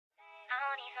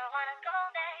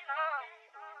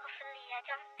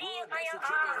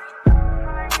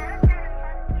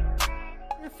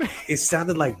It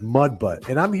sounded like mud butt,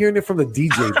 and I'm hearing it from the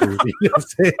DJ booth. You know what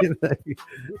I'm saying?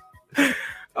 Like,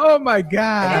 oh my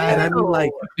god! And I mean,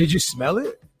 like, did you smell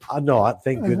it? No,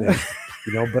 thank goodness.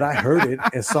 You know, but I heard it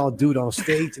and saw a dude on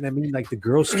stage, and I mean, like, the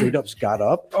girl straight up got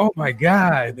up. Oh my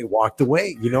god! And they walked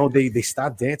away. You know, they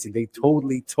stopped dancing. They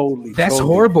totally. That's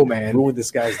horrible, man. Ruined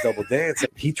this guy's double dance.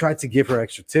 He tried to give her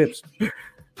extra tips.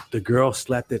 The girl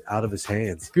slapped it out of his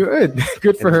hands.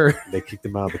 Good for her. They kicked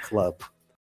him out of the club.